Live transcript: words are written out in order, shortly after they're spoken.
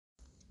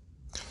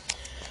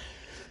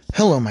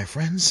Hello, my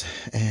friends,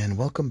 and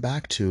welcome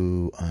back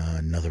to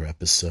another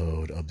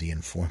episode of The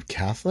Informed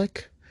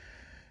Catholic.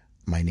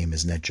 My name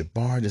is Ned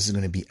Jabbar. This is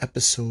going to be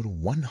episode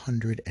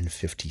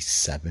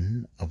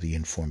 157 of The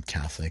Informed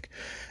Catholic,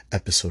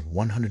 episode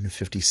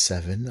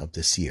 157 of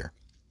this year.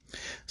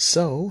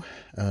 So,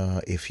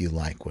 if you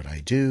like what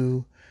I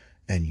do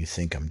and you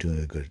think I'm doing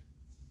a good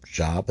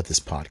job at this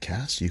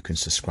podcast, you can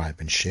subscribe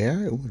and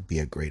share. It would be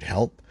a great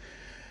help.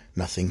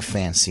 Nothing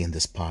fancy in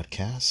this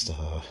podcast.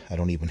 I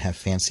don't even have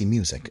fancy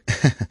music.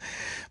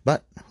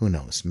 But who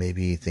knows?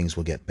 Maybe things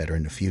will get better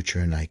in the future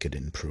and I could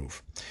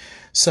improve.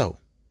 So,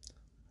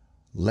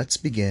 let's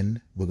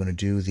begin. We're going to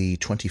do the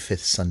 25th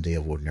Sunday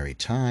of Ordinary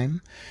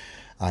Time.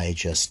 I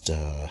just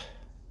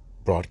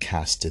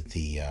posted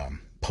the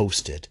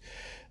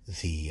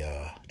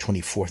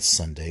 24th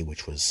Sunday,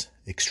 which was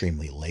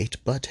extremely late.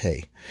 But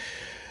hey,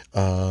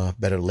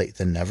 better late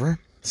than never.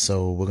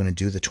 So we're going to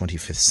do the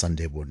 25th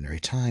Sunday of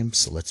Ordinary Time.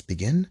 So let's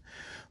begin.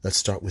 Let's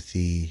start with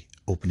the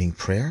opening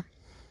prayer.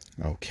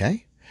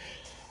 Okay.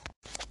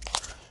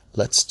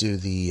 Let's do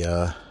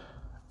the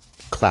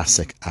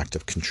classic act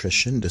of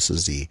contrition. This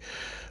is the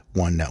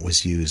one that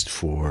was used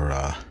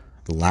for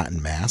the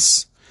Latin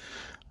Mass.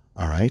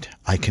 All right.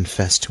 I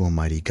confess to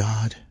Almighty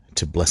God,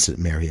 to Blessed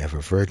Mary, ever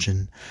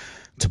Virgin,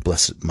 to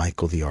Blessed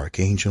Michael the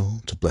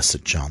Archangel, to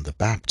Blessed John the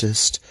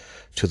Baptist,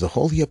 to the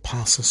holy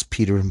apostles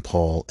Peter and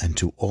Paul, and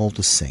to all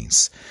the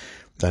saints,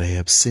 that I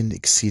have sinned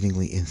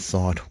exceedingly in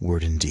thought,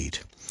 word, and deed,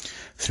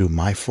 through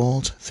my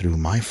fault, through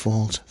my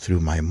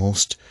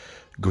most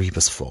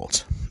grievous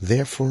fault.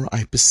 Therefore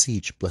I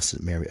beseech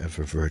Blessed Mary,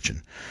 ever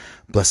Virgin,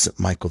 Blessed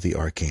Michael the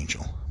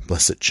Archangel,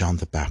 Blessed John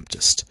the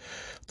Baptist,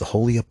 the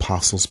holy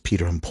apostles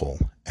Peter and Paul,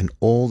 and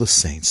all the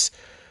saints,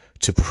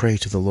 to pray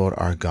to the Lord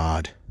our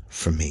God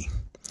for me.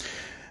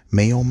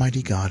 May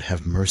Almighty God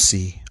have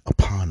mercy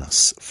upon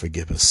us,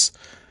 forgive us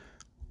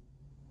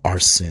our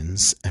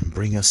sins, and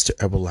bring us to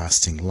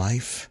everlasting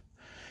life.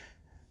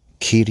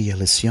 Kyrie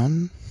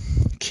eleison,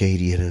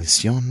 Kyrie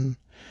eleison,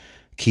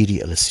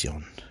 Kyrie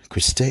eleison,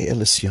 Christe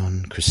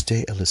eleison,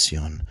 Christe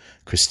eleison,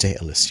 Christe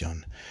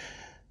eleison,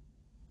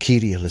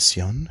 Kyrie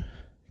eleison,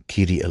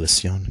 Kyrie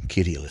eleison,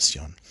 Kyrie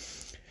eleison.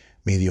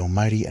 May the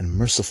Almighty and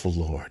merciful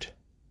Lord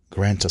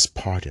grant us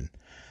pardon,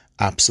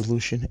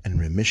 absolution, and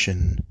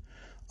remission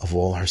of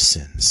all our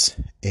sins.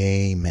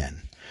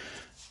 Amen.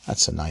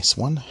 That's a nice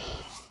one.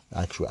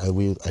 Actually,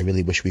 I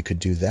really wish we could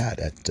do that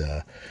at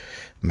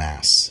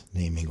Mass,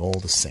 naming all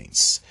the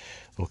saints.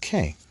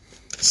 Okay,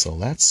 so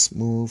let's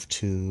move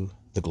to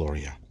the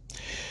Gloria.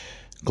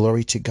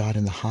 Glory to God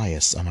in the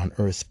highest, and on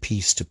earth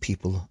peace to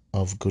people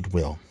of good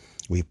will.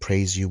 We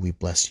praise you, we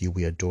bless you,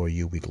 we adore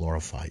you, we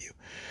glorify you.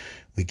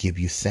 We give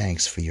you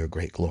thanks for your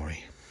great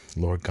glory.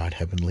 Lord God,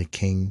 Heavenly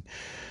King,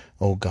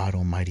 O God,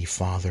 Almighty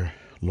Father,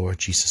 Lord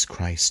Jesus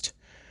Christ,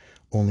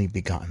 only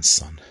begotten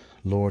Son,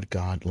 Lord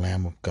God,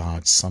 Lamb of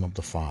God, Son of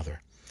the Father,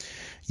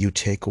 you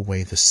take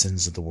away the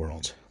sins of the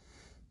world.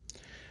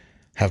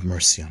 Have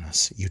mercy on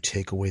us. You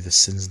take away the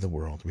sins of the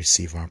world.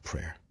 Receive our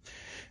prayer.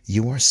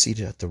 You are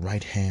seated at the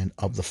right hand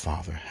of the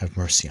Father. Have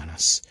mercy on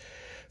us.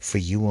 For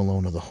you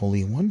alone are the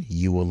Holy One.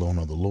 You alone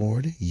are the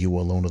Lord. You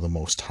alone are the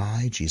Most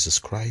High, Jesus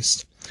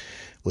Christ,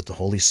 with the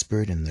Holy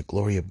Spirit and the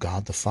glory of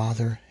God the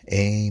Father.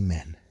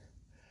 Amen.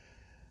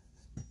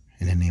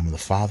 In the name of the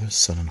Father,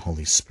 Son, and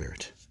Holy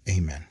Spirit.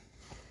 Amen.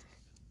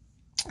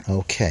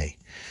 Okay.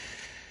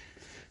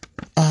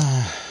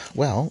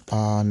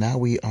 Now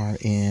we are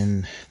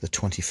in the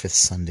 25th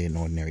Sunday in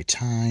Ordinary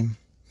Time.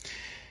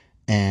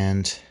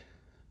 And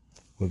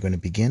we're going to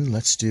begin.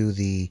 Let's do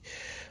the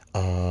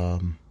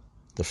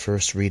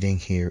first reading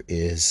here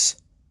is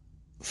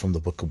from the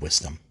Book of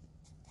Wisdom.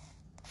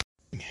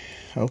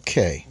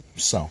 Okay,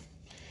 so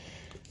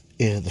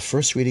the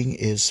first reading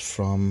is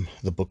from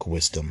the Book of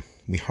Wisdom.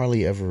 We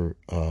hardly ever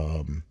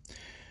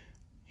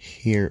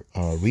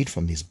read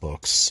from these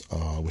books,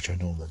 which are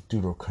known as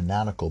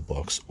deuterocanonical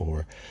books,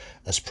 or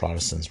as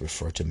Protestants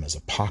refer to them as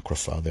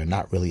apocrypha. They're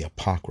not really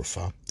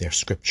apocrypha, they're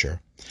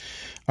scripture.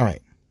 All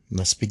right,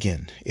 let's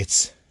begin.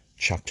 It's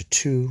chapter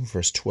 2,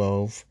 verse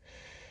 12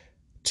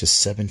 to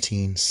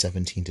 17,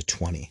 17 to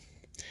 20.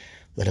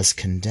 Let us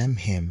condemn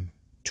him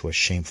to a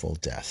shameful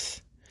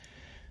death.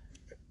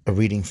 A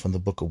reading from the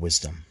Book of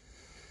Wisdom.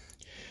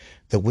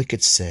 The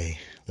wicked say,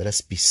 let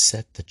us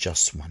beset the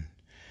just one,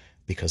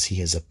 because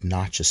he is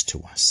obnoxious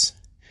to us.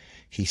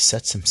 He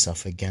sets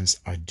himself against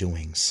our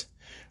doings,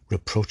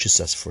 reproaches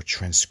us for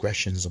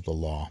transgressions of the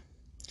law,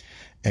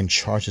 and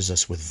charges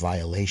us with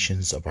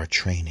violations of our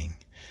training.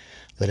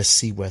 Let us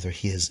see whether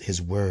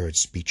his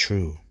words be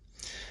true.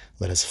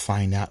 Let us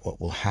find out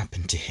what will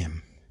happen to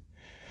him.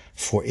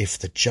 For if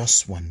the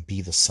just one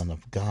be the Son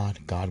of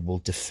God, God will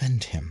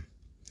defend him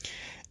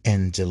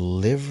and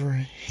deliver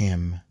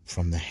him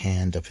from the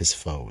hand of his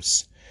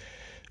foes.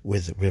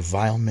 With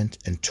revilement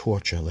and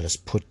torture, let us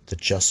put the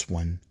just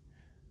one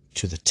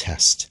to the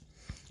test,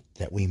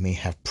 that we may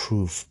have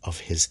proof of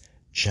his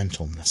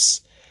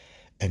gentleness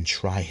and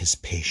try his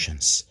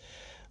patience.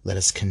 Let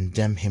us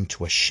condemn him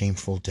to a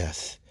shameful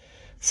death,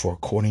 for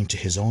according to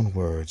his own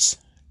words,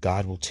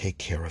 God will take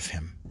care of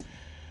him.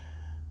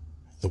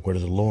 The word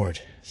of the Lord.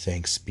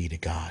 Thanks be to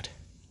God.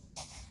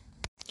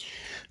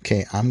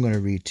 Okay, I'm going to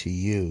read to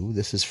you.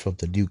 This is from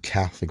the New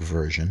Catholic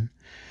Version.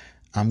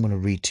 I'm going to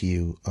read to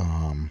you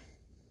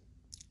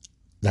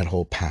that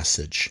whole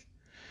passage.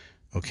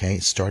 Okay,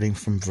 starting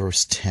from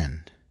verse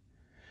 10.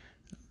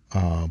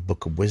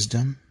 Book of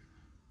Wisdom,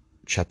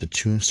 chapter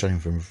 2, starting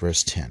from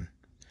verse 10.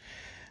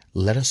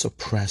 Let us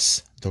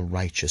oppress the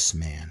righteous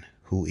man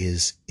who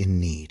is in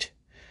need.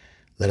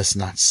 Let us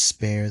not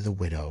spare the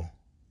widow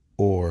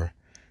or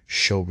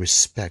show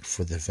respect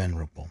for the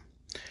venerable,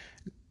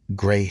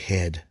 gray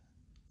head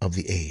of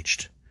the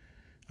aged.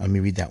 Let me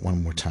read that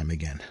one more time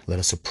again. Let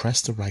us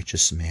oppress the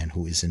righteous man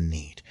who is in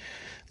need.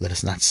 Let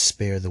us not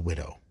spare the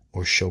widow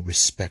or show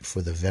respect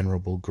for the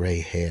venerable gray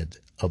head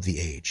of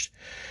the aged.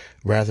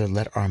 Rather,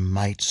 let our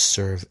might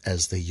serve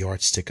as the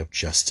yardstick of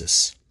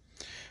justice.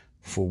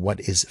 For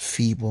what is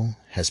feeble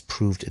has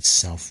proved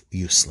itself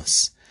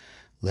useless.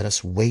 Let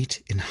us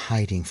wait in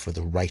hiding for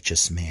the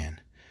righteous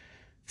man,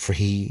 for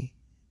he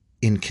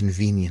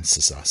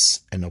inconveniences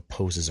us and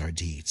opposes our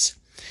deeds.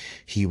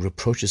 He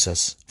reproaches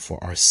us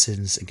for our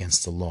sins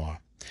against the law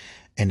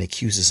and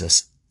accuses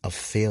us of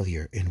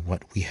failure in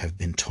what we have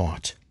been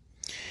taught.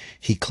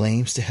 He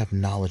claims to have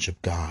knowledge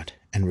of God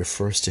and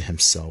refers to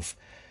himself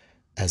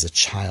as a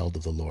child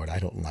of the Lord. I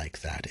don't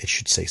like that. It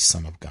should say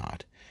Son of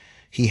God.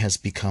 He has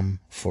become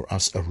for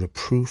us a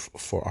reproof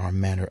for our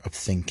manner of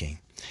thinking,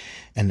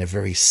 and the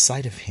very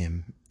sight of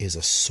him is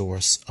a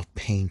source of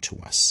pain to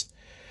us.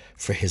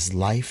 For his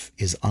life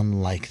is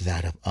unlike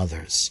that of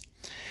others,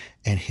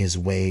 and his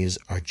ways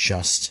are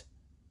just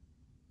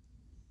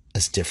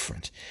as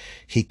different.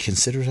 He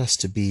considers us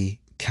to be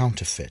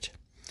counterfeit,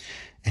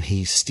 and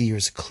he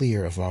steers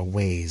clear of our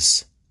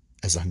ways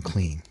as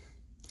unclean.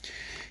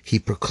 He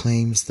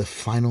proclaims the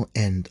final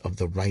end of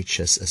the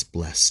righteous as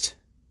blessed,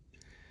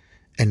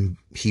 and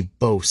he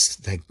boasts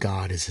that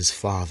God is his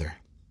Father.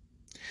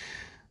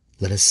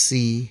 Let us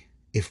see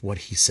if what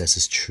he says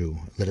is true.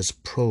 Let us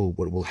probe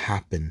what will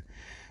happen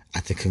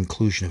at the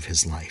conclusion of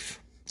his life.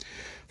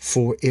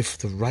 For if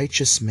the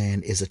righteous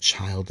man is a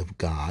child of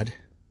God,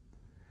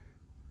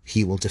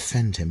 he will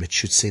defend him. It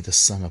should say the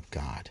Son of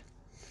God,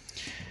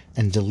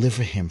 and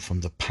deliver him from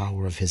the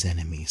power of his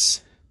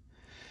enemies.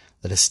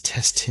 Let us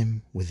test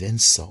him with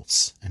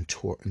insults and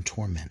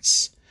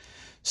torments,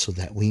 so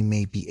that we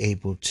may be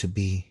able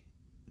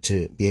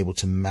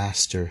to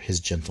master his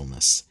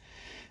gentleness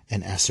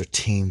and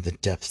ascertain the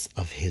depth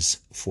of his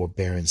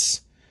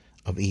forbearance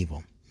of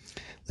evil.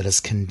 Let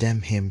us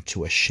condemn him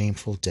to a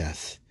shameful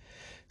death,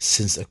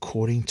 since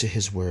according to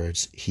his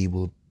words he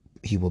will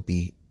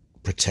be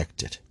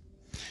protected.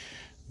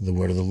 The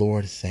word of the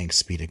Lord.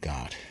 Thanks be to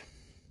God.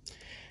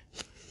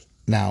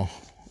 Now,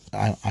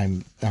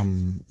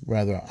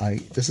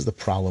 this is the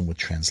problem with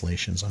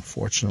translations.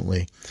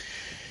 Unfortunately,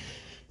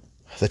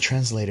 the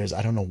translators,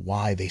 I don't know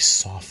why they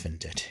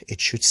softened it.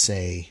 It should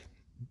say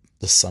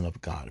the Son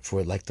of God.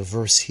 For like the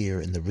verse here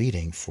in the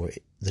reading, for if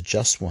the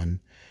just one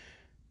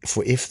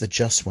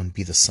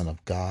be the Son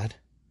of God,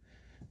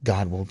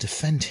 God will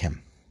defend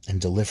him and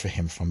deliver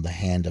him from the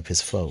hand of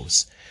his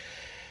foes.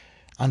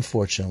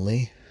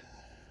 Unfortunately,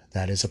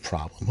 that is a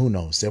problem. Who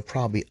knows? They'll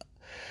probably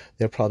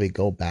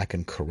go back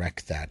and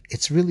correct that.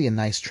 It's really a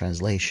nice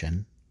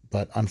translation,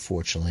 but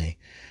unfortunately,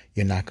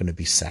 you're not going to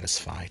be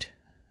satisfied.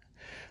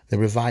 The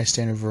Revised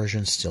Standard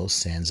Version still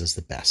stands as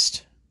the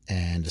best,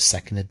 and the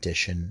second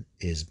edition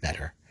is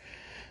better.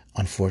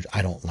 Unfortunately,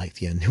 I don't like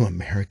the New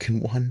American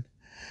one,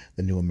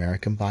 the New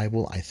American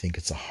Bible. I think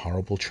it's a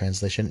horrible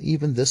translation.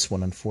 Even this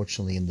one,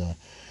 unfortunately, in the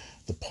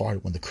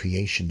part when the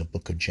creation, the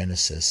book of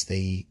Genesis,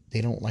 they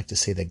don't like to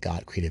say that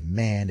God created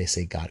man. They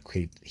say God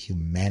created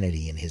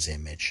humanity in his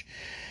image,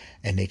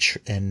 and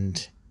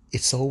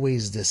it's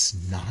always this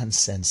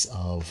nonsense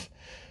of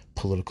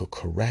political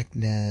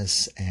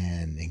correctness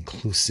and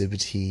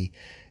inclusivity.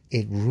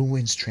 It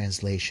ruins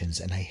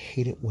translations, and I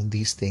hate it when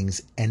these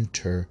things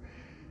enter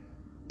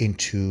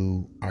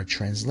into our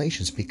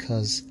translations,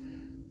 because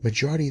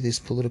majority of these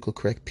political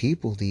correct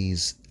people,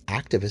 these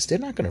activists, they're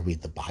not going to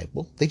read the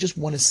Bible. They just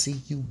want to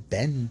see you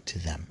bend to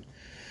them,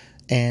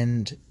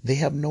 and they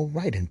have no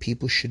right, and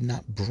people should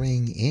not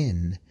bring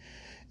in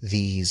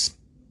these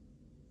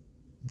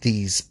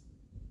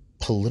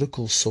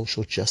political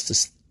social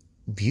justice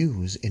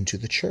views into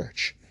the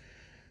church.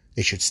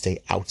 They should stay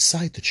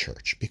outside the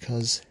church,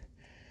 because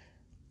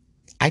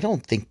I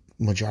don't think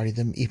majority of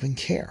them even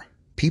care.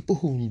 People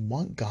who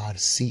want God,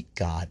 seek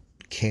God,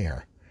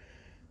 care.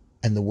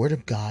 And the word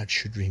of God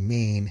should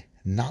remain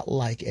not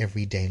like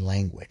everyday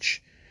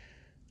language.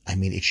 I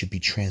mean, it should be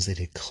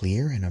translated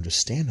clear and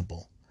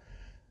understandable.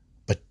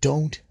 But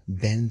don't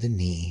bend the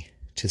knee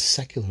to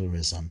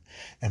secularism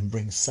and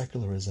bring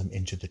secularism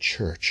into the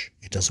church.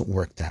 It doesn't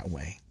work that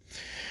way.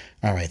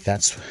 All right,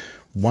 that's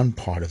one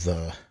part of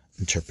the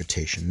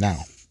interpretation.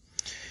 Now,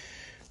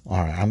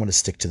 all right, I'm going to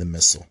stick to the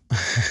missal.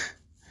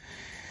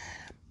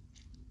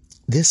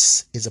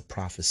 This is a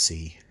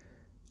prophecy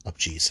of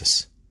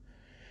Jesus.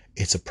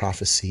 It's a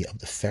prophecy of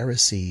the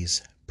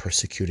Pharisees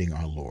persecuting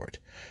our Lord.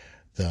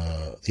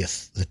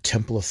 the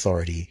temple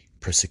authority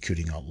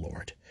persecuting our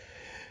Lord.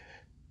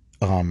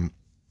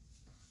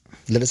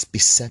 Let us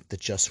beset the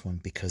just one,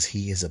 because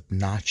he is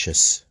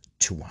obnoxious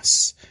to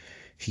us.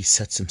 He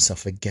sets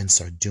himself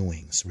against our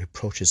doings,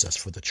 reproaches us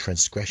for the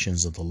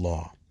transgressions of the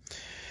law,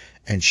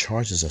 and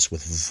charges us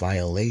with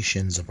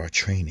violations of our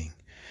training.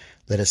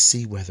 Let us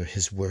see whether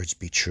his words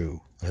be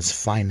true. Let us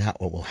find out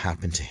what will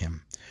happen to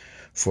him.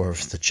 For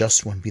if the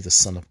just one be the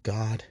Son of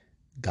God,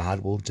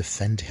 God will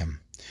defend him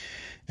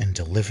and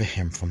deliver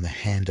him from the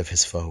hand of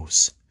his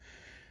foes.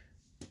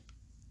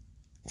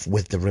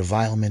 With the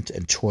revilement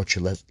and torture,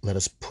 let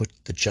us put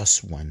the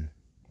just one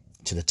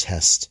to the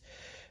test,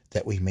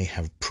 that we may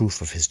have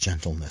proof of his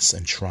gentleness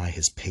and try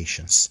his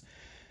patience.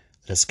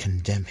 Let us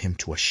condemn him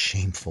to a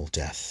shameful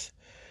death.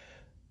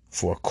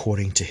 For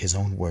according to his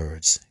own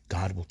words,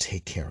 God will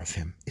take care of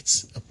him.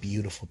 It's a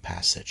beautiful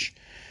passage.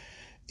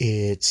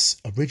 It's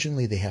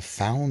originally, they have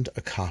found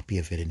a copy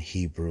of it in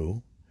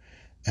Hebrew,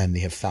 and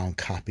they have found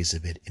copies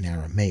of it in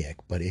Aramaic,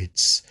 but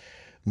it's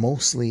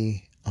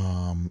mostly,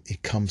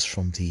 it comes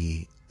from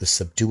the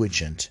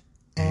Septuagint,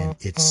 and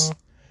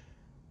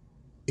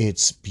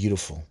it's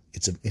beautiful.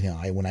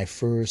 When I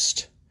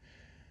first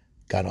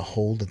got a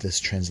hold of this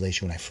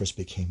translation, when I first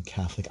became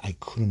Catholic, I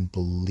couldn't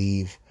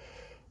believe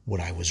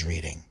what I was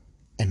reading.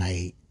 And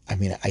I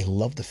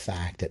love the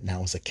fact that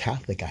now as a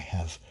Catholic, I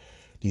have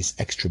these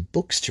extra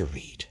books to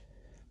read.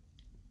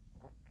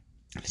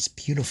 And it's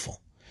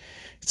beautiful.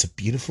 It's a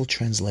beautiful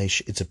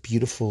translation. It's a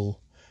beautiful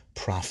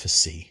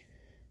prophecy,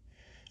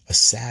 a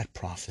sad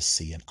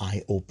prophecy, an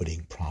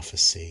eye-opening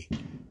prophecy.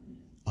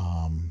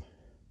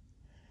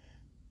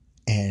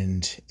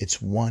 And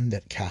it's one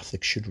that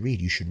Catholics should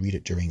read. You should read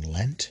it during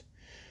Lent,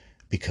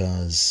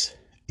 because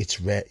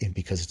it's read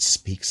because it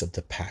speaks of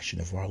the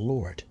passion of our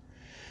Lord.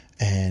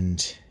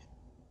 And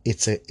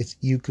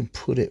you can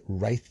put it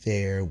right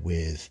there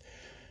with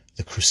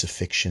the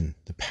crucifixion,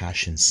 the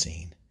passion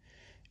scene.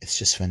 It's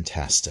just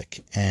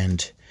fantastic.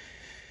 And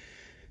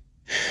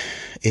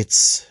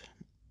it's,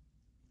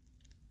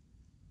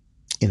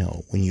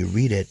 when you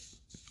read it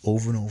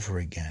over and over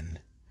again,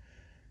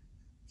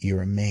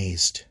 you're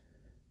amazed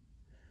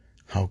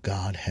how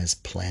God has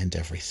planned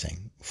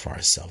everything for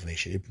our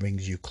salvation. It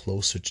brings you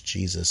closer to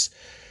Jesus,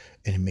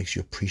 and it makes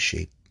you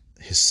appreciate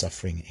his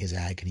suffering, his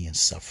agony and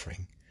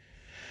suffering.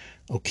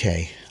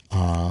 Okay,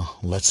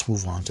 let's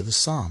move on to the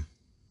Psalm.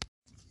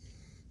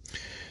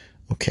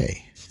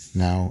 Okay,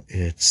 now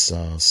it's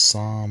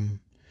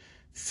Psalm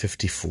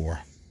 54.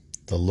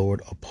 The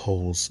Lord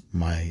upholds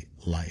my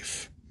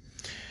life.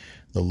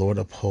 The Lord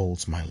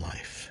upholds my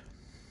life.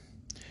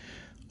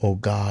 O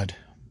God,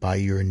 by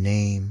your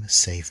name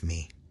save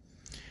me,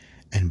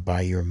 and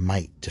by your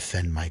might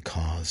defend my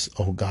cause.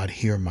 O God,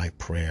 hear my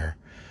prayer.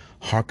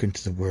 Hearken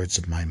to the words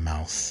of my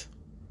mouth.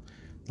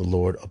 The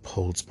Lord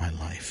upholds my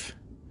life.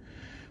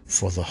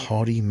 For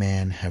haughty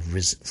men have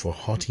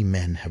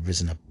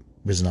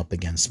risen up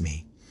against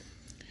me.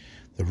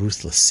 The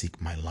ruthless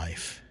seek my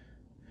life.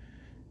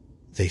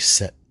 They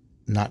set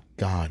not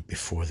God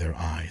before their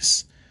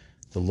eyes.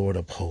 The Lord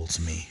upholds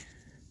me.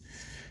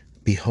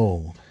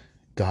 Behold,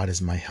 God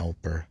is my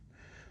helper.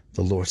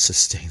 The Lord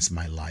sustains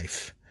my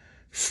life.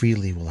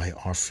 Freely will I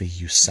offer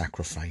you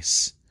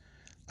sacrifice.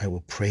 I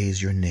will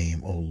praise your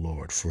name, O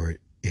Lord, for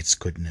its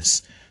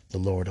goodness. The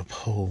Lord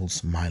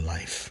upholds my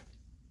life.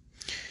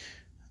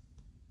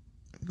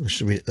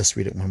 Let's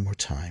read it one more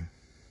time.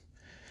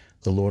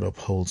 The Lord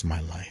upholds my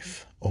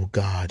life. O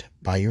God,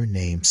 by your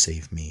name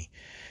save me,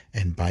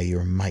 and by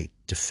your might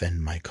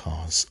defend my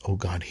cause. O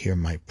God, hear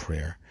my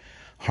prayer.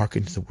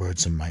 Hearken to the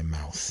words of my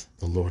mouth.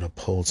 The Lord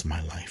upholds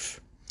my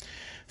life.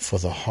 For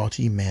the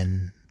haughty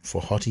men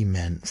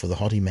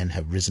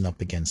have risen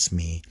up against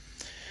me.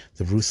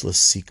 The ruthless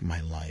seek my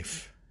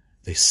life.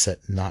 They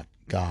set not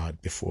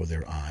God before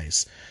their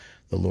eyes.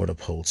 The Lord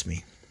upholds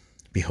me.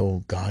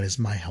 Behold, God is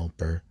my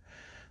helper.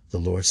 The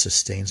Lord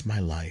sustains my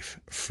life.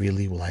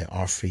 Freely will I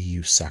offer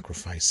you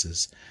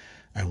sacrifices.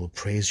 I will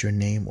praise your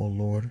name, O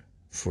Lord,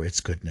 for its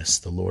goodness.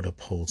 The Lord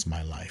upholds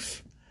my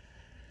life.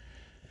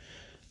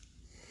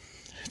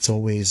 It's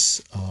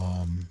always,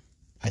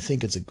 I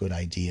think it's a good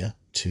idea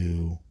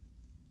to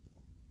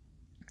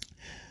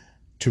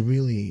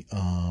really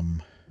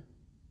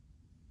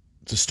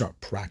to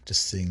start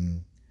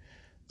practicing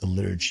the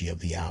liturgy of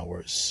the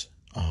hours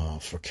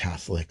for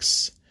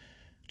Catholics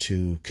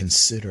to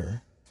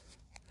consider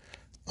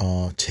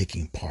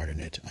taking part in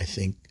it. I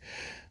think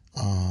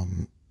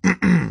I'm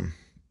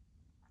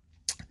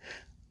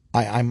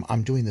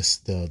doing this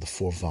the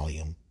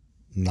 4-volume.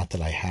 Not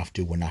that I have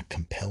to. We're not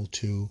compelled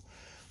to.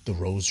 The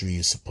Rosary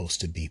is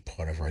supposed to be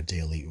part of our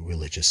daily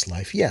religious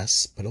life.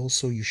 Yes, but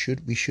also we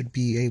should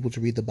be able to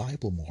read the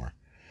Bible more.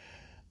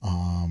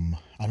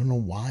 I don't know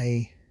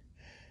why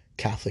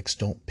Catholics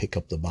don't pick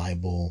up the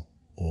Bible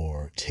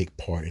or take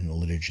part in the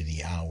Liturgy of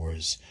the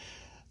Hours,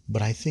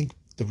 but I think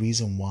the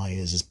reason why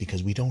is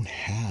because we don't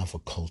have a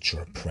culture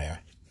of prayer.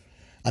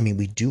 I mean,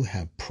 we do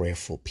have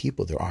prayerful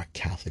people. There are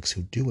Catholics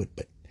who do it,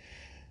 but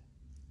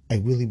I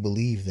really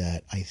believe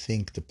that I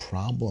think the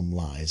problem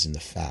lies in the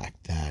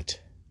fact that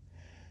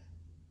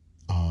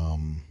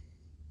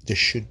there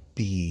should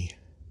be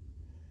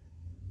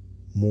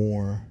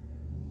more.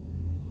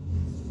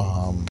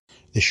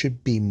 There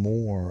should be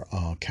more.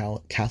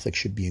 Catholics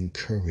should be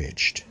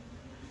encouraged.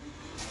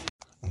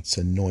 It's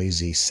a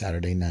noisy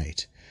Saturday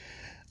night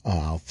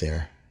out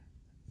there,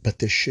 but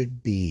there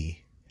should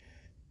be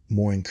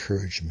more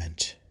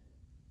encouragement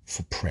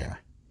for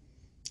prayer.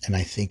 And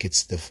I think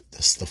it's the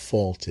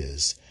fault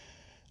is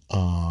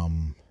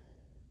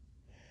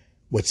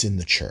what's in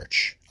the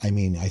church. I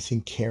mean, I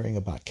think caring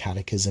about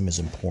catechism is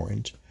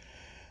important,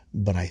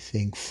 but I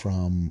think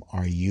from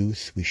our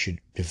youth we should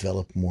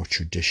develop more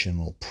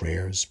traditional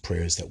prayers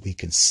that we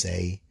can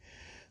say,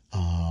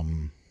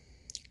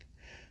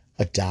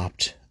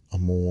 adopt a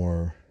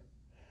more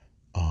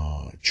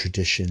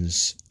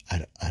traditions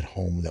at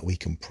home that we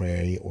can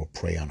pray or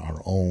pray on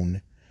our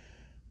own.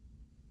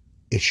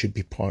 It should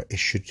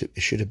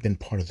have been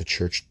part of the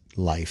church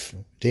life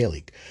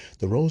daily.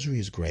 The rosary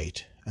is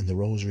great, and the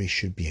rosary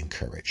should be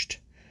encouraged.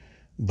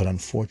 But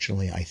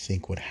unfortunately, I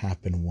think what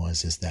happened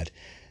is that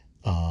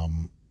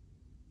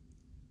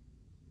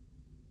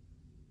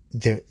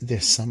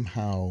there's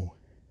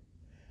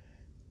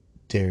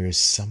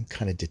some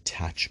kind of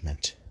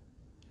detachment.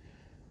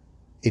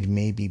 It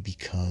may be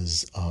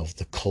because of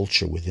the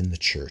culture within the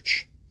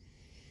church.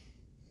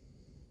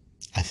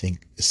 I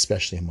think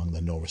especially among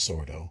the Novus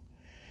Ordo.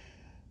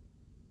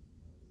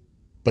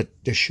 But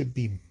there should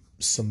be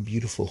some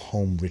beautiful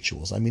home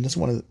rituals. I mean, that's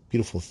one of the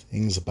beautiful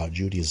things about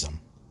Judaism.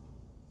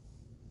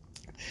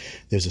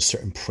 There's a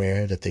certain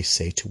prayer that they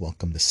say to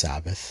welcome the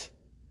Sabbath.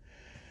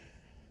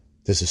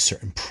 There's a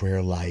certain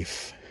prayer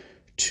life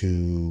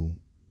to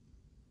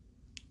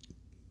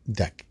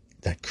that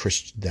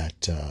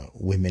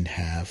women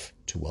have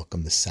to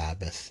welcome the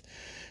Sabbath.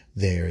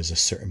 There's a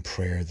certain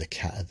prayer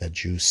that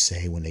Jews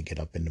say when they get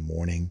up in the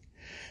morning.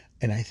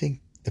 And I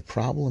think the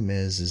problem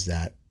is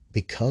that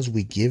because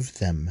we give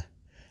them,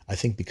 I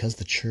think because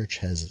the church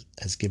has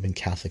given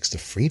Catholics the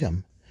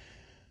freedom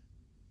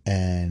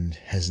and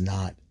has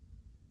not,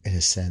 in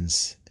a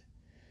sense,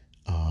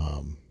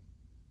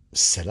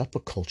 set up a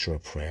culture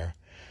of prayer,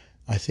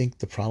 I think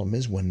the problem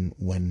is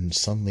when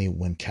suddenly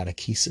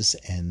catechesis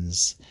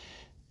ends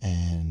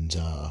and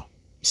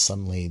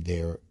suddenly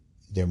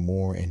they're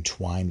more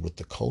entwined with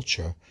the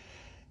culture,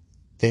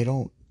 they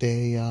don't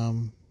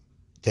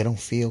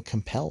feel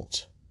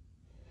compelled.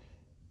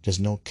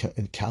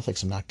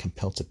 Catholics are not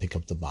compelled to pick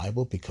up the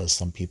Bible because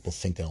some people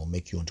think that will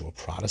make you into a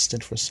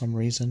Protestant for some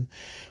reason.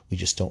 We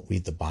just don't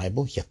read the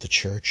Bible, yet the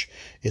church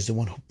is the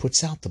one who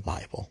puts out the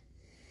Bible.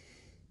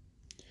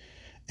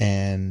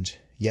 And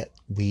yet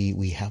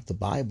we have the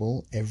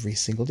Bible every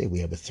single day.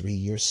 We have a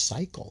 3-year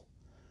cycle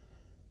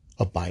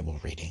of Bible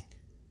reading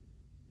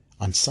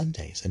on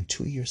Sundays and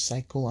 2-year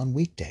cycle on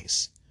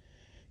weekdays.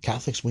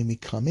 Catholics, when we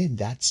come in,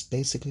 that's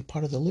basically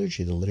part of the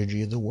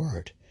liturgy of the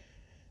Word.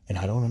 And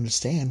I don't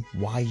understand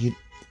why you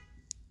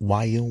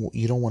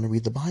don't want to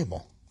read the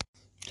Bible.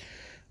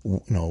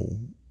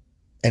 And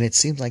it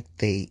seems like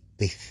they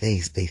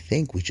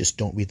think we just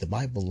don't read the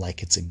Bible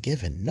like it's a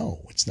given.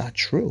 No, it's not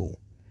true.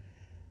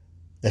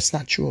 That's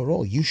not true at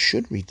all. You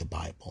should read the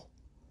Bible.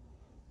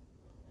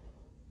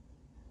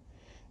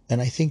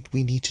 And I think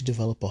we need to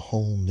develop a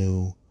whole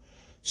new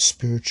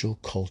spiritual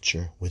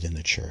culture within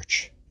the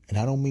church. And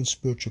I don't mean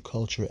spiritual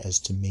culture as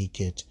to make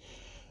it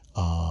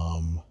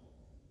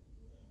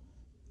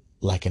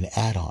like an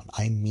add-on.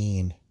 I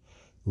mean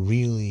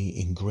really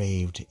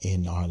engraved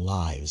in our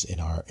lives, in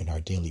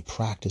our daily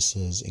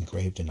practices,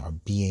 engraved in our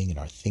being, in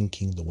our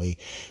thinking, the way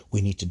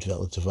we need to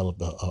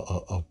develop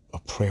a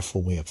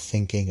prayerful way of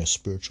thinking, a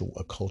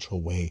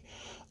cultural way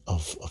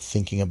of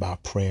thinking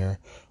about prayer.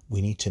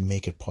 We need to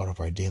make it part of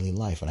our daily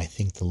life. And I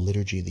think the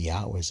Liturgy of the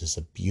Hours is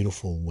a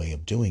beautiful way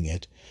of doing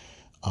it.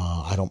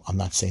 I'm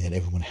not saying that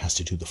everyone has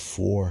to do the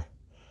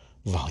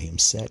 4-volume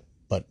set,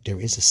 but there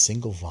is a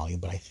single volume.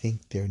 But I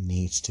think there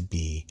needs to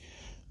be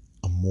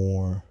a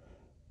more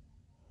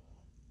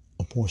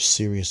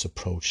serious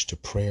approach to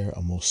prayer,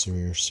 a more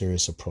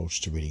serious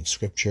approach to reading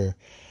scripture,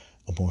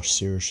 a more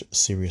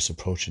serious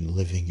approach in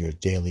living your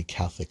daily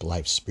Catholic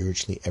life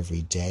spiritually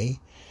every day.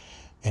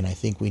 And I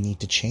think we need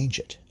to change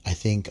it. I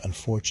think,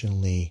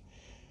 unfortunately,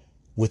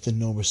 with the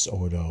Novus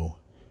Ordo,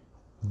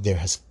 there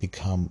has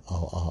become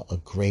a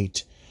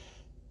great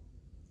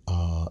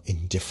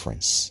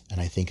indifference,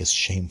 and I think it's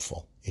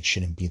shameful. It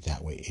shouldn't be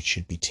that way. It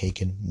should be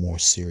taken more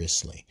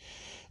seriously.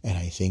 And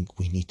I think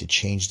we need to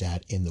change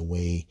that in the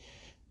way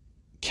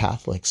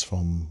Catholics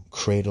from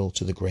cradle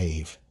to the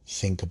grave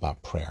think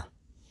about prayer.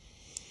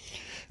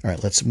 All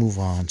right, let's move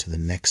on to the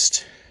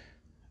next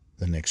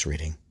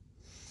reading.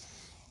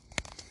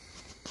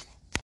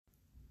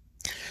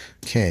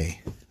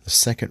 Okay, the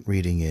second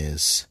reading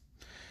is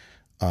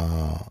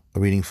a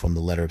reading from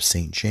the letter of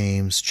St.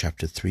 James,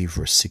 chapter 3,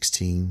 verse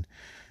 16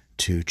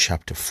 to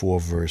chapter 4,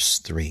 verse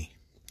 3.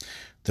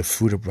 The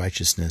fruit of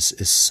righteousness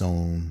is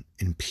sown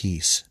in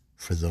peace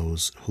for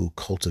those who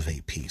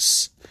cultivate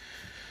peace.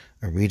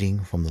 A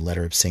reading from the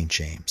letter of St.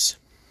 James.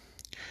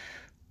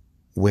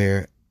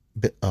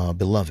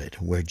 Beloved,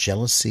 where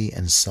jealousy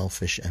and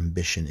selfish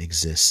ambition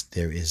exist,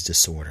 there is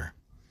disorder.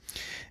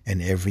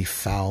 and every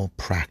foul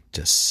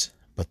practice,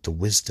 but the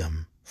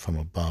wisdom from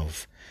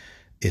above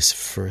is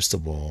first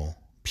of all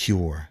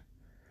pure,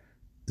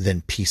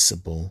 then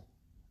peaceable,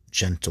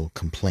 gentle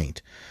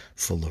complaint,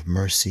 full of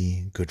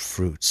mercy, good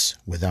fruits,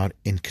 without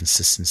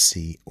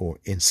inconsistency or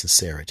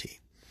insincerity.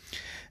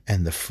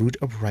 And the fruit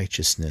of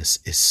righteousness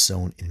is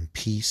sown in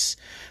peace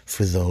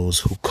for those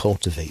who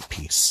cultivate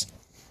peace.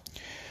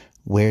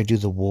 Where do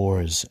the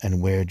wars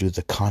and where do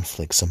the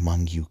conflicts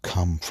among you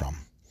come from?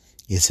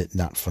 Is it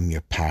not from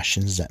your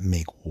passions that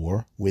make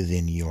war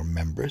within your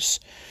members?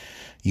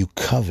 You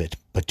covet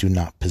but do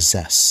not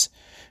possess.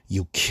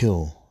 You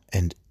kill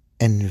and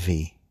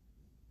envy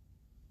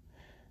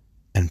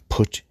and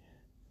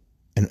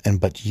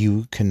but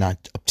you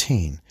cannot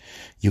obtain.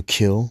 You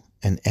kill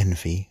and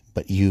envy,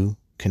 but you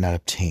cannot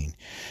obtain.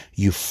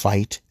 You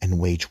fight and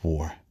wage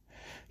war.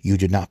 You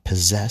do not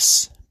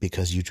possess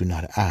because you do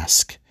not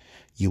ask.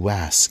 You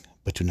ask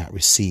but do not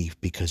receive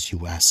because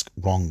you ask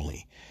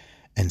wrongly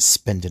and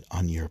spend it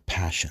on your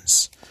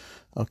passions.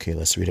 Okay,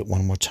 let's read it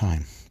one more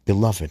time.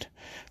 Beloved,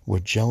 where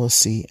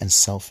jealousy and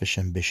selfish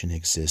ambition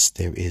exist,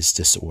 there is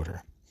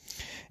disorder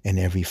and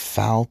every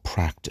foul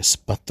practice,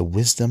 but the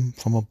wisdom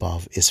from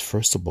above is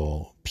first of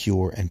all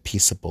pure and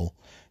peaceable,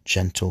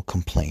 gentle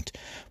complaint,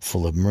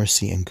 full of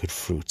mercy and good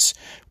fruits,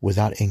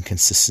 without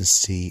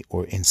inconsistency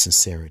or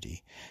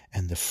insincerity.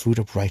 And the fruit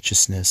of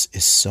righteousness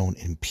is sown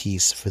in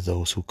peace for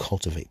those who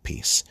cultivate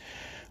peace.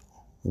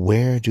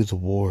 Where do the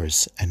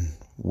wars and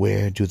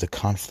where do the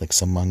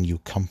conflicts among you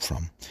come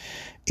from?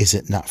 Is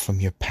it not from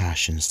your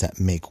passions that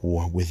make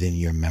war within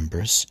your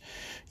members?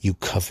 You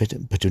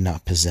covet but do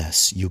not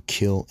possess. You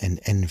kill and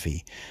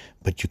envy,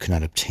 but you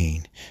cannot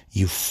obtain.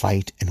 You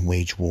fight and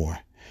wage war.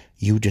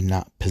 You do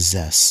not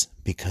possess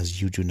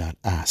because you do not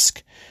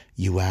ask.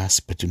 You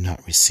ask but do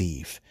not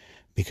receive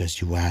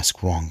because you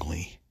ask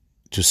wrongly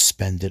to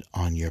spend it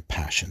on your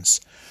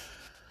passions.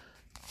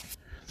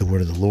 The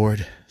word of the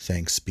Lord.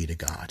 Thanks be to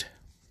God.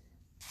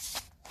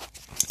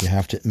 You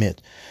have to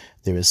admit,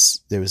 there's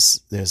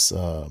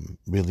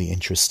really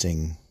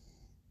interesting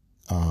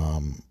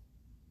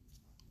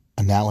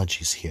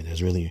analogies here.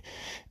 There's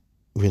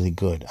really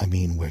good. I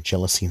mean, where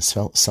jealousy and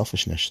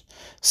selfishness,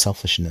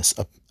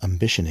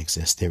 ambition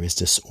exists, there is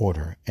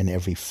disorder and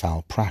every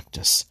foul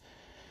practice.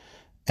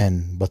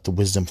 But the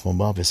wisdom from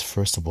above is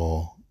first of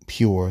all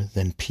pure,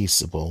 then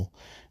peaceable,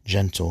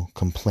 gentle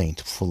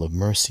complaint, full of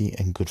mercy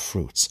and good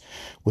fruits,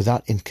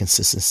 without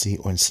inconsistency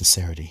or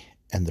insincerity.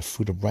 And the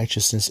fruit of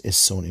righteousness is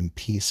sown in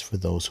peace for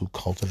those who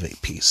cultivate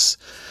peace.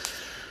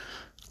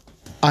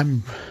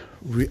 I'm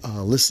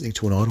listening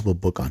to an audible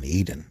book on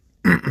Eden,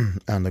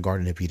 on the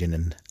Garden of Eden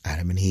and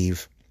Adam and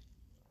Eve.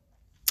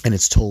 And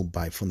it's told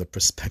from the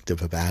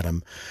perspective of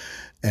Adam.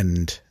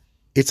 And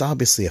it's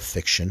obviously a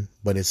fiction,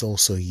 but it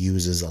also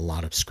uses a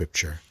lot of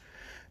scripture.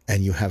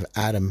 And you have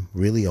Adam,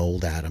 really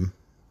old Adam,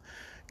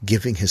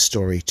 giving his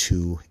story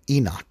to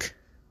Enoch,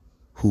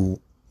 who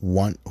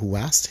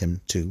asked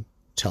him to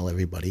tell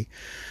everybody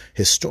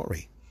his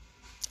story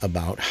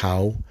about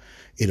how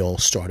it all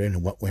started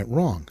and what went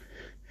wrong.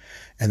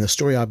 And the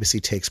story obviously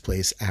takes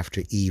place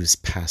after Eve's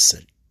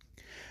passing.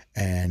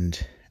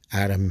 And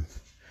Adam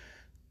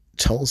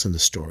tells him the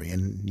story,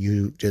 and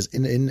you just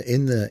in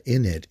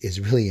it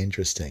is really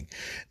interesting.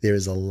 There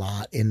is a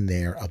lot in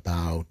there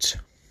about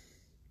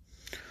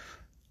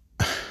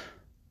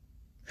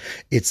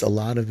it's a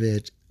lot of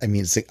it. I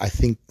mean, I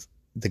think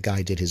the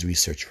guy did his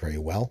research very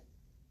well.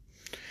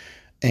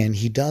 And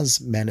he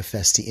does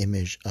manifest the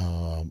image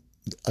of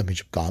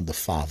God the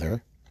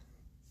Father.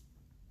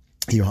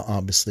 He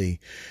obviously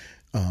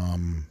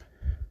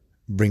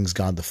brings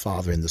God the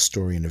Father in the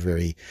story in a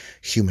very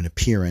human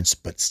appearance,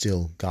 but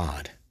still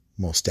God,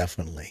 most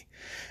definitely.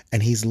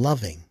 And he's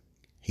loving.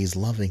 He's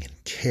loving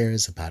and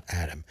cares about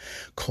Adam,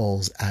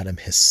 calls Adam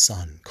his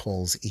son,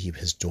 calls Eve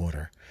his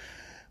daughter.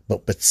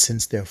 But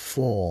since their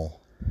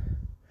fall,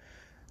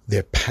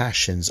 their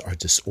passions are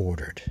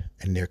disordered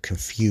and they're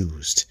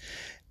confused.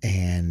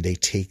 And they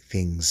take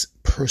things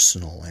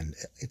personal, and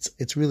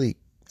it's really,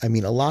 I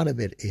mean, a lot of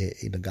it,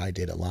 the guy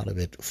did a lot of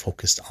it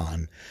focused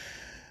on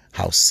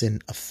how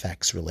sin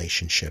affects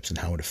relationships and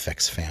how it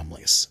affects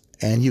families.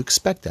 And you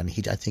expect that,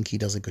 and I think he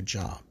does a good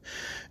job.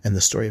 And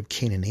the story of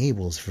Cain and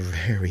Abel is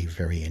very,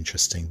 very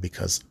interesting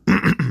because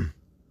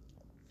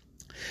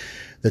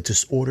the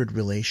disordered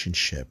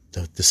relationship,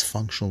 the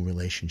dysfunctional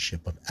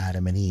relationship of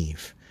Adam and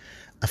Eve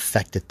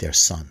affected their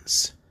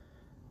sons.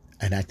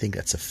 And I think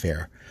that's a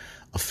fair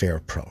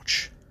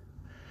approach.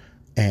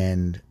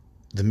 And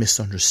the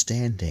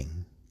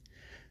misunderstanding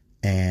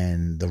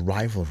and the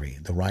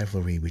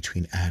rivalry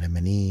between Adam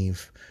and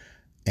Eve,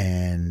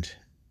 and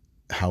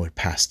how it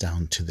passed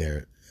down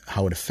to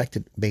how it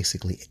affected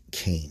basically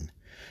Cain,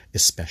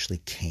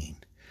 especially Cain,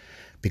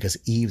 because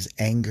Eve's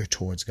anger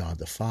towards God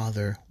the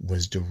Father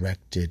was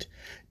directed,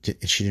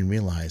 she didn't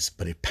realize,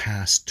 but it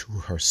passed to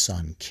her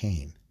son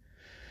Cain.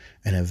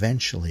 And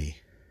eventually,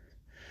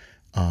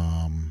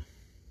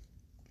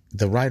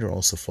 the writer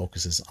also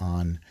focuses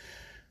on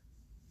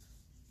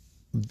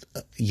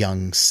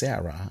young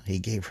Sarah. He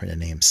gave her the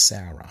name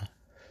Sarah.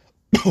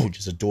 which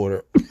is a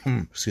daughter,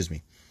 excuse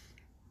me,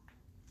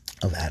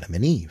 of Adam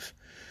and Eve.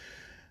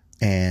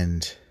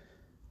 And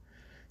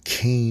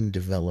Cain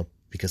developed,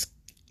 because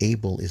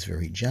Abel is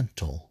very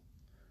gentle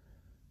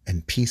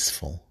and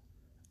peaceful,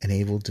 and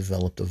Abel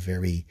developed a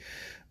very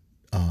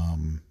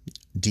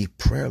deep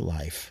prayer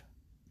life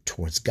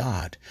towards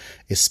God,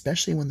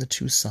 especially when the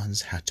two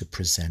sons had to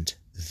present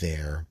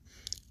their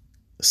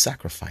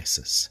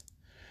sacrifices.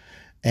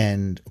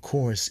 And of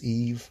course,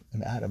 Eve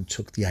and Adam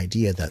took the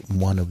idea that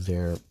one of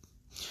their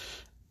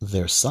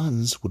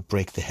sons would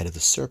break the head of the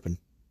serpent,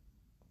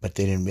 but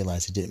they didn't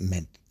realize it didn't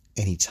mean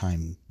any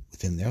time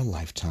within their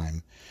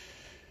lifetime,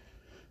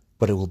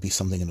 but it will be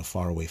something in the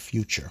faraway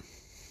future.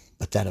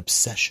 But that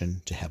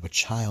obsession to have a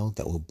child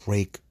that will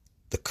break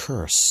the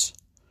curse,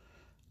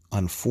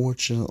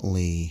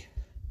 unfortunately,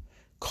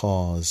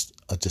 caused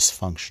a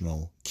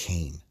dysfunctional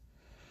Cain,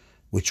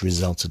 which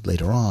resulted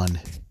later on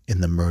in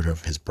the murder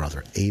of his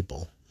brother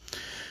Abel.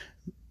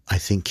 I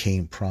think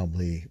Cain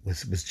probably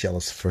was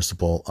jealous, first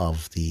of all,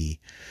 of the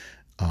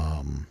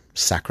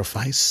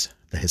sacrifice,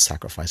 that his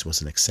sacrifice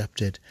wasn't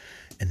accepted.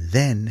 And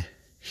then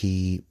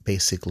he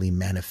basically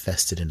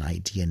manifested an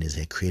idea in his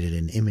head, created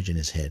an image in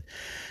his head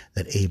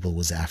that Abel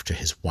was after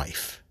his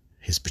wife,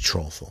 his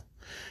betrothal,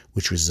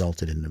 which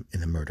resulted in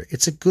the murder.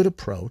 It's a good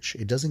approach.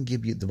 It doesn't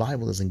give you, the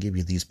Bible doesn't give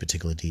you these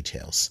particular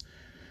details.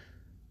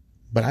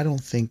 But I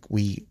don't think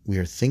we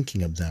are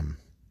thinking of them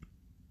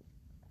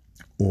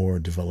or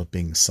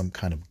developing some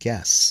kind of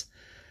guess.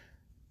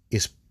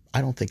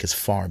 I don't think it's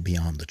far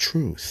beyond the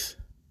truth.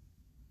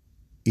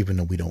 Even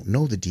though we don't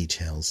know the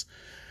details,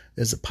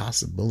 there's a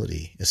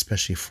possibility,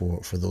 especially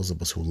for those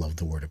of us who love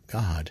the Word of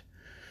God,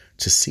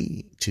 to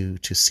see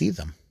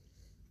them,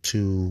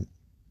 to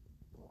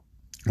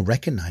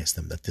recognize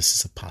them, that this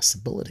is a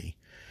possibility,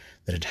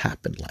 that it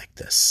happened like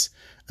this.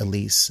 At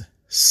least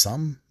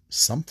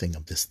something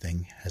of this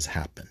thing has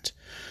happened.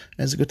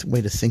 And it's a good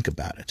way to think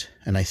about it.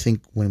 And I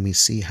think when we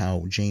see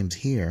how James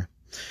here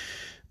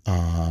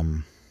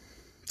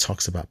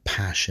talks about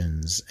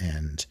passions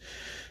and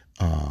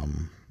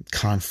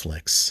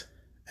conflicts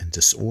and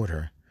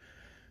disorder,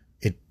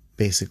 it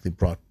basically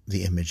brought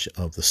the image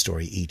of the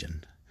story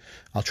Eden.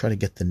 I'll try to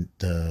get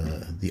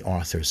the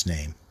author's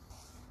name.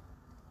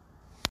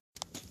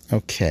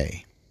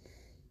 Okay.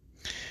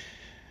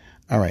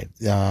 All right.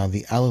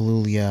 The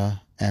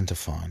Alleluia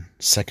antiphon,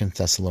 2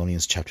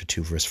 Thessalonians chapter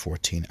 2, verse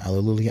 14.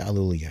 Alleluia,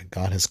 alleluia.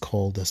 God has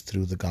called us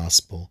through the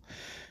gospel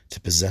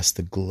to possess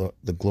the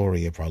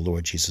glory of our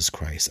Lord Jesus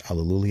Christ.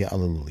 Alleluia,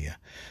 alleluia.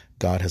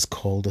 God has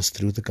called us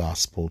through the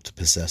gospel to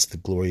possess the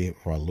glory of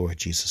our Lord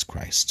Jesus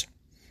Christ.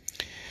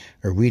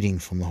 A reading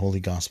from the Holy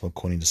Gospel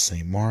according to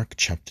St. Mark,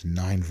 chapter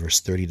 9,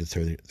 verse 30 to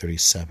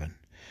 37.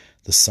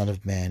 The Son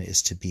of Man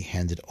is to be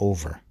handed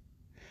over.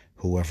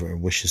 Whoever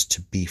wishes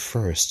to be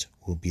first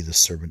will be the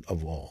servant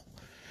of all.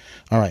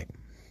 All right.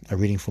 A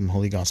reading from the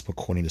Holy Gospel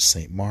according to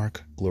St.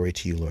 Mark. Glory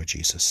to you, Lord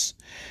Jesus.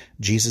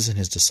 Jesus and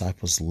his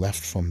disciples left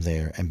from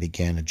there and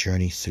began a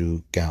journey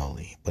through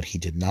Galilee, but he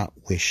did not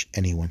wish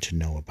anyone to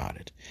know about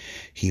it.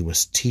 He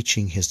was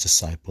teaching his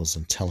disciples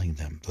and telling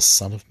them, the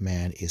Son of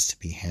Man is to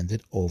be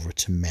handed over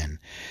to men,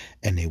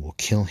 and they will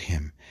kill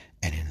him,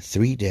 and in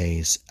 3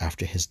 days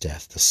after his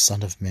death the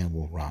Son of Man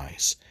will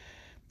rise.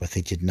 But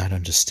they did not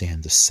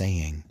understand the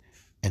saying,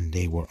 and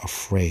they were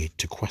afraid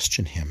to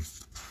question him.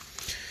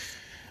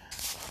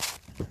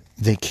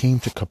 They came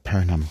to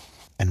Capernaum,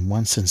 and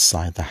once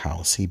inside the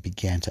house, he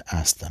began to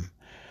ask them,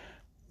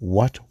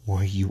 "What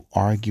were you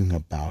arguing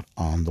about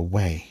on the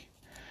way?"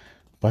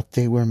 But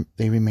they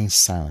remained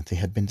silent. They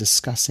had been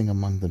discussing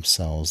among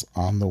themselves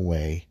on the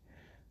way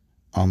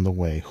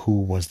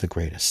who was the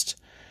greatest.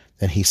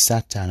 Then he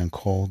sat down and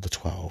called the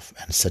 12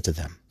 and said to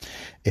them,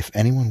 "If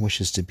anyone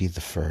wishes to be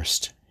the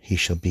first, he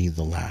shall be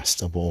the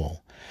last of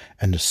all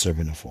and the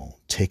servant of all."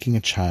 Taking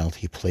a child,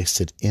 he placed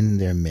it in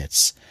their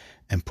midst,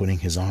 and putting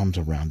his arms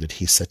around it,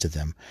 he said to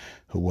them,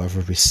 "Whoever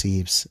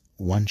receives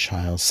one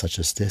child such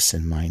as this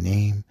in my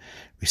name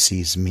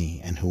receives me,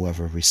 and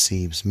whoever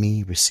receives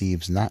me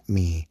receives not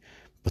me,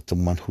 but the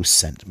one who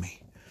sent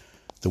me."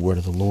 The word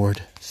of the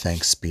Lord.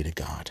 Thanks be to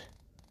God.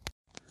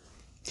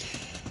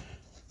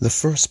 The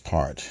first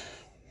part,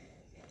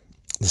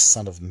 the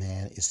Son of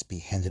Man is to be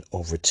handed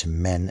over to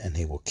men, and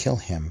they will kill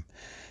him,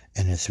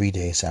 and in 3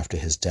 days after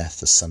his death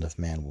the Son of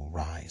Man will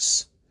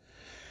rise.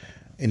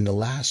 In the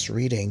last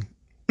reading,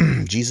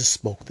 Jesus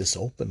spoke this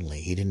openly.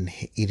 He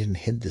didn't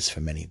hide this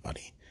from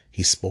anybody.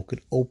 He spoke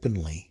it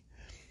openly.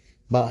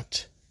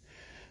 But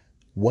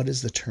what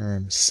does the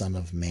term Son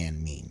of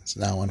Man means?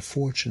 Now,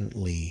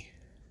 unfortunately,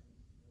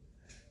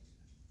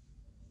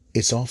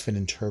 it's often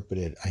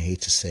interpreted, I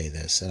hate to say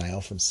this, and I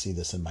often see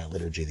this in my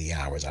liturgy of the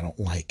hours, I don't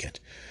like it,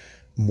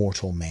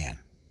 mortal man.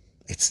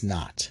 It's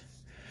not.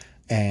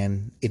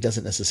 And it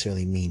doesn't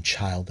necessarily mean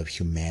child of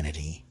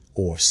humanity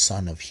or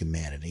son of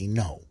humanity.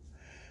 No.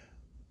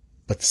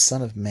 But the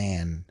Son of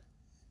Man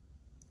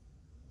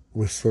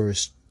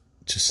refers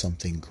to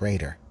something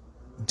greater.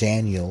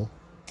 Daniel,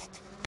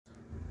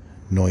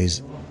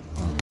 noisy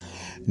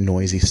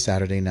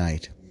Saturday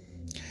night.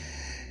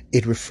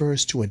 It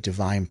refers to a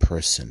divine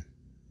person.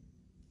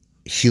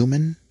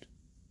 Human,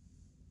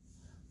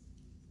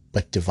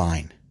 but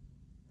divine.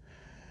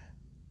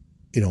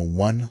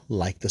 One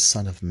like the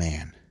Son of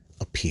Man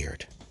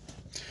appeared.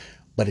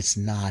 But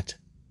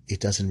it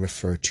doesn't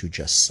refer to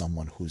just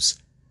someone who's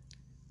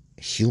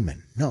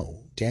human.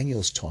 No,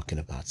 Daniel's talking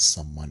about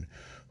someone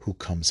who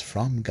comes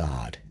from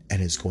God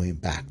and is going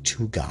back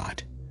to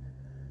God.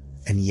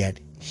 And yet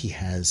he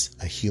has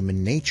a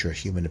human nature, a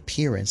human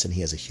appearance, and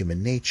he has a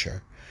human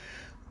nature.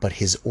 But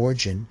his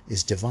origin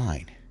is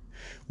divine.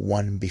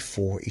 One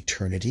before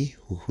eternity,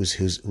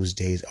 whose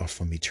days are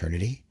from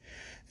eternity,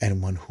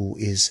 and one who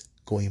is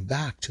going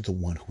back to the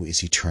one who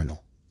is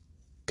eternal.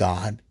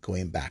 God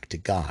going back to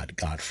God,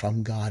 God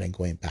from God and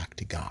going back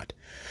to God.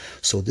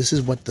 So this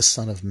is what the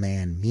Son of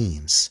Man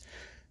means.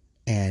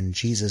 And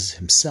Jesus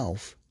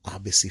himself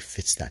obviously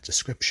fits that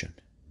description.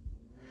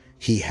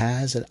 He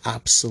has an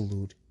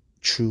absolute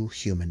true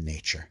human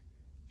nature.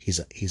 He's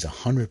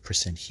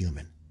 100%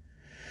 human.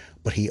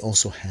 But he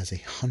also has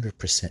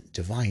 100%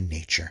 divine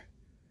nature.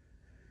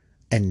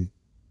 And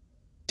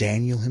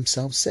Daniel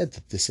himself said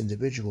that this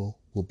individual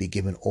will be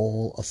given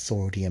all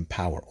authority and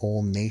power.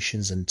 All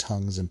nations and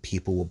tongues and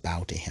people will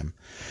bow to him.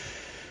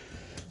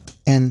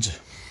 And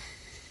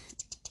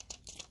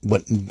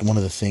one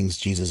of the things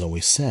Jesus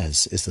always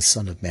says is the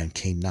Son of Man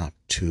came not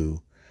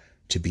to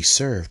be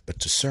served, but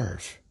to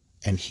serve.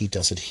 And he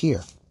does it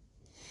here.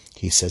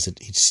 He says it,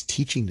 he's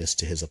teaching this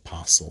to his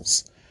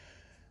apostles,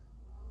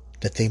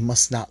 that they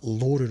must not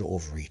lord it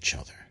over each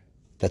other,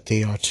 that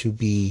they are to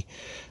be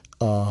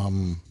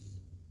above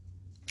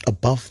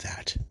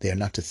that. They are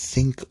not to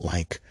think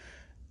like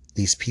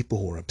these people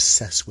who are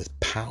obsessed with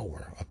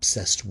power,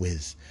 obsessed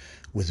with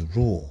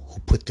rule, who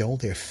put all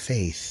their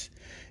faith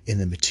in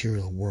the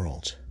material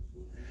world,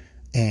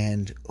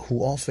 and who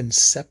often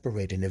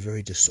separate in a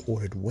very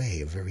disordered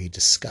way, a very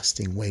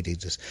disgusting way.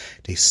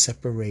 They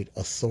separate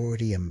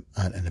authority and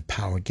the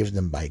power given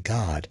them by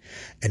God,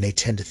 and they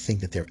tend to think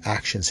that their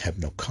actions have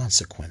no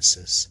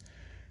consequences,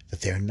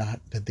 that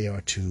they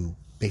are to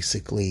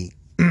basically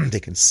they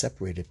can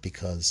separate it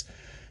because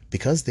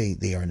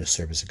they are in the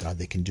service of God,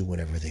 they can do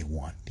whatever they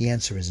want. The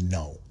answer is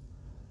no.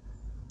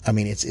 I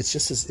mean, it's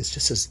just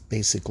as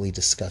basically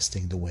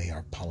disgusting the way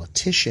our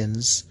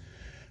politicians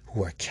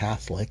who are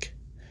Catholic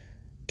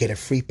get a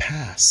free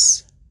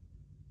pass,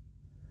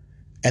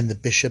 and the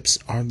bishops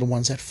are the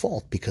ones at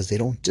fault because they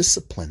don't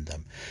discipline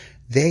them.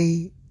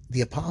 The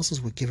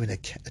apostles were given a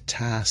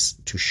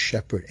task to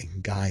shepherd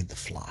and guide the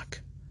flock.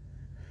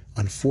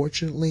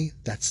 Unfortunately,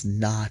 that's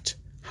not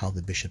how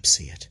the bishops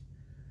see it.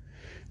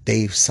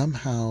 They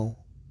somehow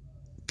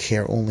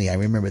care only, I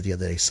remember the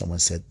other day someone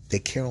said, they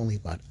care only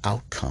about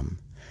outcome,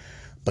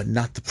 but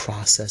not the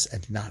process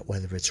and not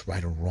whether it's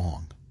right or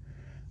wrong.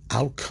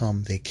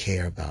 Outcome they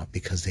care about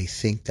because they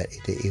think that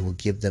it will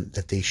give them,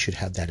 that they should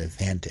have that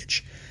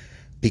advantage.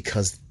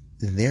 Because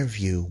in their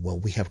view, well,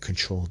 we have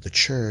control of the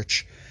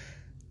church,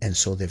 and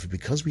so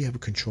because we have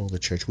control of the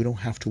church, we don't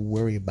have to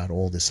worry about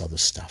all this other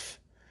stuff.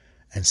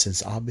 And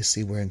since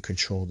obviously we're in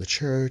control of the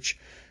church,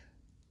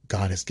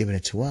 God has given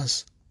it to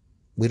us,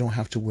 we don't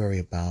have to worry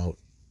about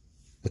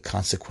the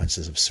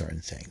consequences of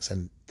certain things.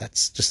 And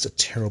that's just a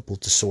terrible,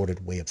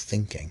 disordered way of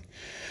thinking,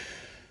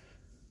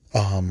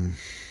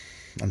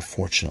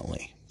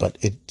 unfortunately. But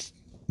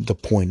the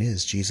point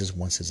is, Jesus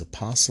wants his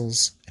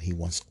apostles, and he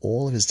wants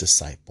all of his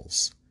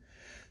disciples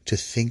to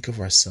think of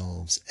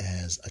ourselves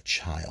as a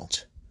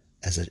child,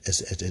 to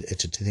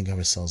think of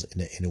ourselves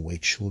in a way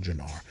children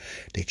are.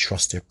 They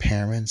trust their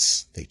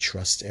parents, they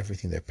trust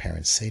everything their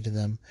parents say to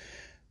them,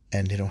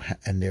 and they don't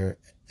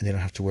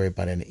have to worry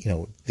about any,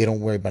 they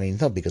don't worry about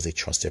anything because they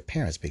trust their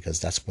parents, because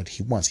that's what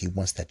he wants. He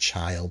wants that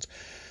child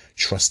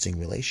trusting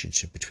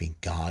relationship between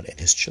God and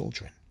his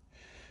children.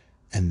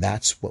 And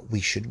that's what we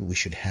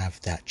should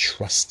have, that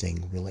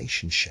trusting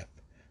relationship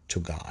to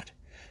God,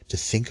 to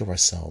think of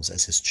ourselves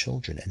as his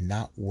children and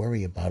not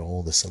worry about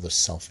all this other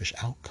selfish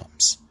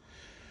outcomes.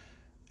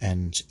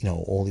 And,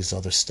 all these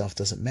other stuff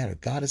doesn't matter.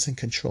 God is in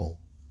control.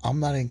 I'm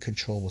not in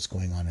control of what's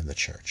going on in the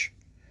church.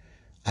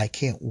 I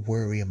can't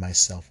worry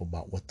myself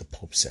about what the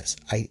Pope says.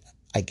 I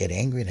get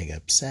angry and I get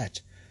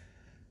upset,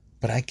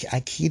 but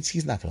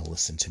he's not going to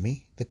listen to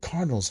me. The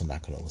cardinals are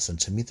not going to listen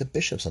to me. The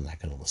bishops are not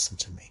going to listen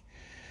to me.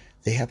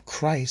 They have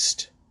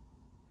Christ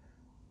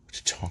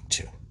to talk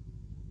to,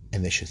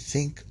 and they should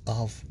think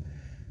of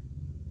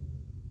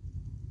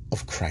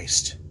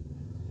Christ,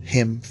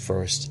 him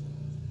first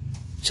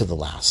to the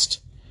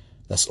last.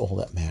 That's all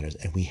that matters.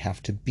 And we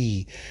have to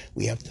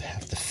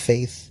have the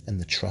faith and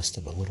the trust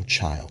of a little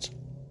child,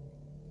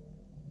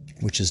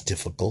 which is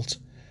difficult,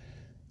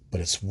 but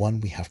it's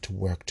one we have to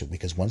work to,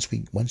 because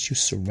once you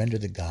surrender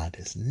to God,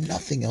 there's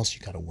nothing else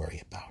you got to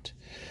worry about.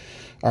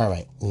 All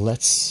right,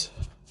 let's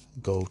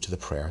go to the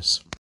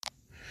prayers.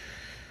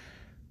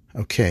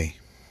 Okay.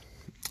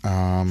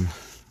 Now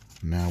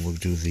we'll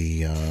do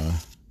the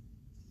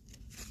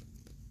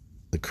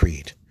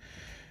creed.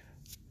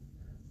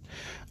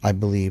 I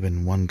believe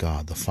in one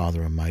God, the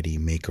Father Almighty,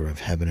 maker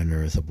of heaven and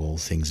earth, of all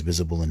things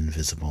visible and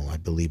invisible. I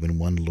believe in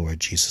one Lord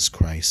Jesus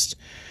Christ,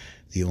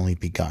 the only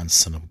begotten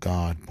Son of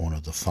God, born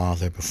of the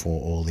Father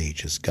before all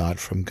ages, God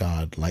from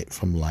God, light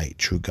from light,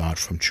 true God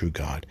from true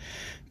God,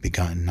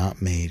 begotten,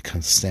 not made,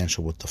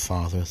 consubstantial with the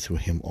Father, through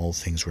him all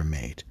things were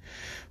made.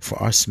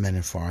 For us men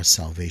and for our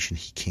salvation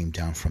he came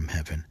down from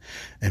heaven,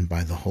 and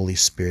by the Holy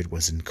Spirit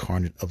was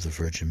incarnate of the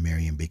Virgin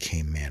Mary and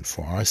became man.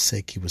 For our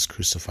sake he was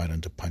crucified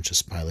under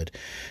Pontius Pilate.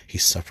 He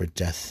suffered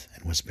death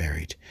and was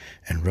buried,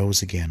 and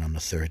rose again on the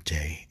third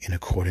day, in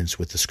accordance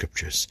with the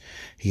Scriptures.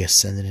 He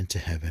ascended into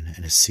heaven,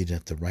 and is seated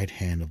at the right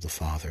hand of the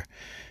Father.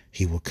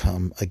 He will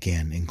come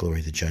again in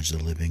glory to judge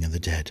the living and the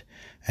dead,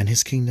 and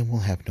his kingdom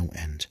will have no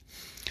end.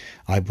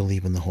 I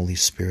believe in the Holy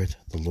Spirit,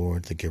 the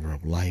Lord, the giver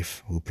of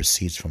life, who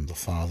proceeds from the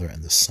Father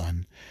and the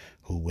Son,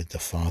 who with the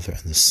Father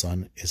and the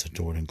Son is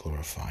adored and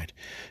glorified.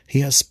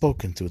 He has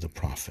spoken through the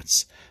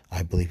prophets.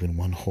 I believe in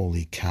one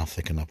holy,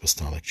 Catholic, and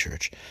Apostolic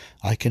Church.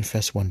 I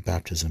confess one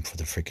baptism for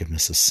the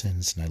forgiveness of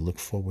sins, and I look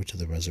forward to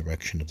the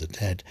resurrection of the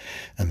dead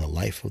and the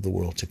life of the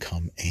world to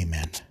come.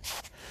 Amen.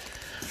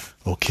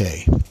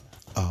 Okay.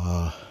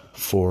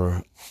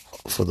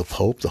 For the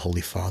Pope, the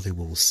Holy Father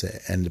will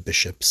say, and the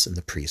bishops and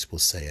the priests will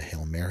say a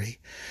Hail Mary.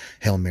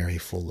 Hail Mary,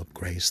 full of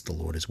grace, the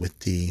Lord is with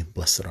thee.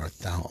 Blessed art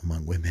thou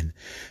among women,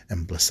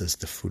 and blessed is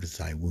the fruit of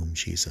thy womb,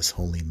 Jesus.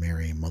 Holy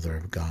Mary, Mother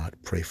of God,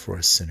 pray for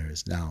us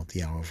sinners, now at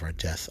the hour of our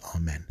death.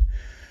 Amen.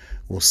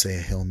 We'll say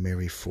a Hail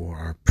Mary for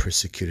our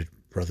persecuted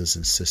brothers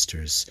and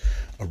sisters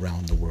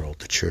around the world,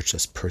 the church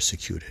that's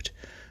persecuted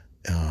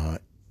in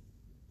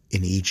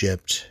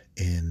Egypt,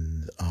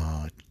 in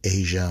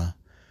Asia,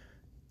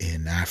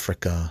 in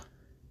Africa,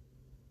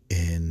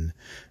 in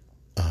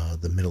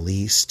the Middle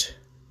East,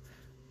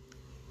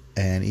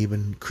 and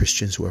even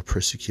Christians who are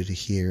persecuted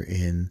here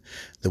in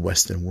the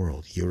Western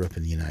world, Europe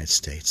and the United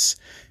States.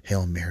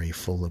 Hail Mary,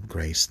 full of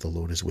grace, the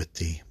Lord is with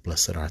thee.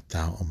 Blessed art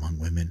thou among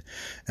women,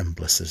 and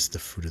blessed is the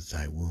fruit of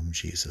thy womb,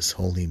 Jesus.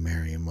 Holy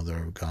Mary,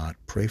 Mother of God,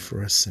 pray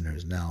for us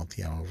sinners, now at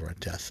the hour of our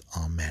death.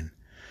 Amen.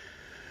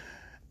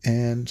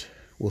 And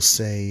we'll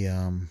say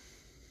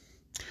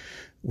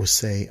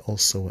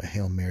also a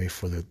Hail Mary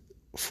for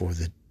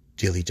the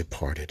dearly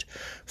departed,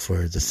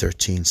 for the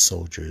 13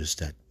 soldiers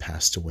that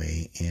passed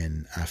away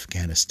in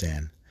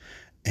Afghanistan,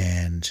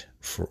 and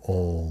for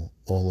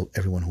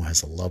everyone who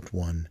has a loved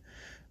one,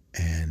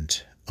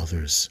 and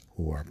others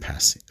who are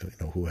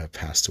who have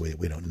passed away that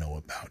we don't know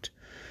about.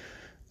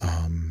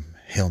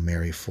 Hail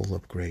Mary, full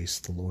of grace,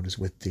 the Lord is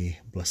with thee.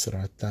 Blessed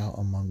art thou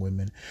among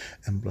women,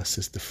 and blessed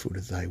is the fruit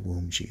of thy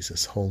womb,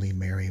 Jesus. Holy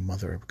Mary,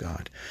 Mother of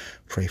God,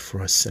 pray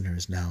for us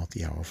sinners, now at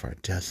the hour of our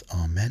death.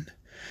 Amen.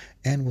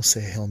 And we'll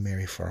say a Hail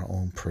Mary for our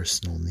own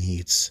personal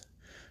needs,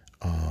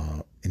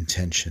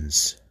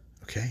 intentions.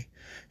 Okay?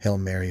 Hail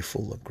Mary,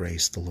 full of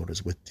grace, the Lord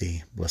is with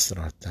thee. Blessed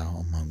art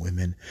thou among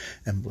women,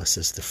 and blessed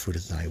is the fruit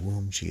of thy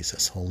womb,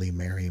 Jesus. Holy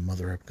Mary,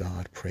 Mother of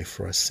God, pray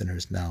for us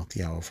sinners, now at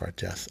the hour of our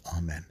death.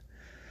 Amen.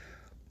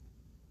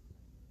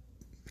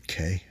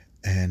 Okay,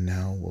 and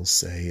now we'll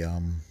say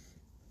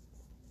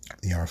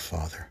the Our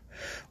Father.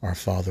 Our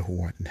Father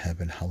who art in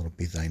heaven, hallowed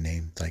be thy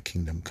name. Thy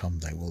kingdom come,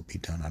 thy will be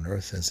done on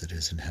earth as it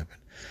is in heaven.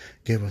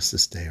 Give us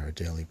this day our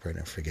daily bread,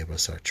 and forgive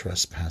us our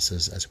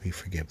trespasses as we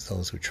forgive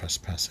those who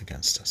trespass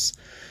against us.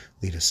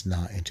 Lead us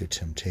not into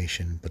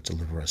temptation, but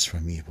deliver us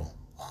from evil.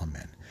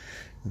 Amen.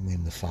 In the name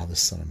of the Father,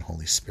 Son, and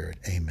Holy Spirit.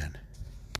 Amen.